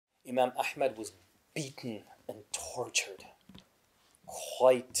Imam Ahmad was beaten and tortured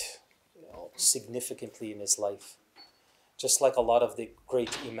quite significantly in his life. Just like a lot of the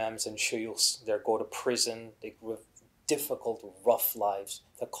great imams and shuyukhs, they go to prison, they live difficult, rough lives.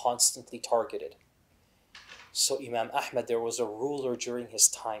 They're constantly targeted. So Imam Ahmad, there was a ruler during his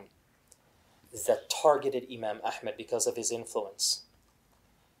time that targeted Imam Ahmad because of his influence.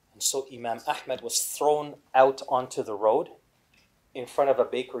 And so Imam Ahmad was thrown out onto the road in front of a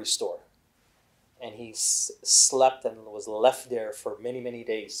bakery store. And he slept and was left there for many, many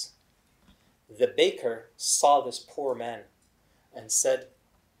days. The baker saw this poor man and said,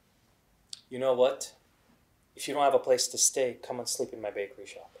 "You know what? If you don't have a place to stay, come and sleep in my bakery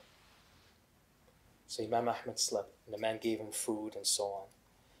shop." So Imam Ahmad slept, and the man gave him food and so on.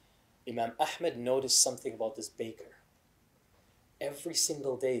 Imam Ahmad noticed something about this baker. Every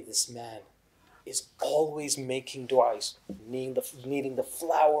single day, this man is always making du'as, kneading the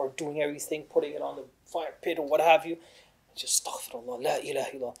flour, doing everything, putting it on the fire pit or what have you. Just astaghfirullah, la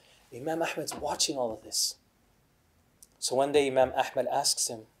ilaha illallah. Imam Ahmad's watching all of this. So one day Imam Ahmad asks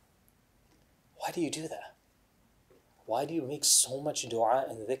him, "Why do you do that? Why do you make so much dua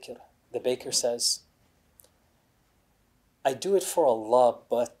and dhikr?" The baker says, "I do it for Allah,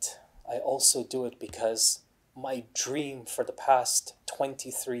 but I also do it because my dream for the past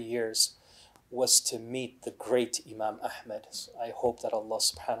 23 years was to meet the great Imam Ahmad. So I hope that Allah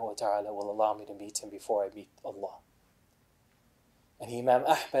subhanahu wa ta'ala will allow me to meet him before I meet Allah." And Imam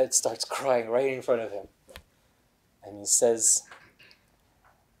Ahmad starts crying right in front of him. And he says,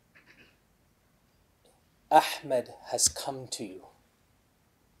 "Ahmad has come to you,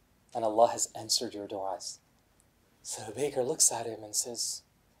 and Allah has answered your du'as." So the baker looks at him and says,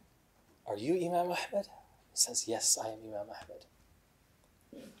 "Are you Imam Ahmad?" He says, "Yes, I am Imam Ahmad."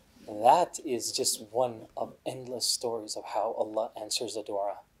 That is just one of endless stories of how Allah answers the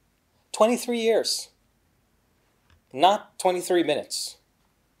dua. 23 years. Not 23 minutes.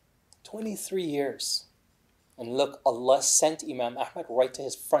 23 years. And look, Allah sent Imam Ahmad right to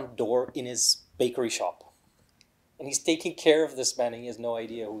his front door in his bakery shop. And he's taking care of this man and he has no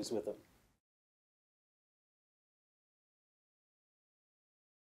idea who's with him.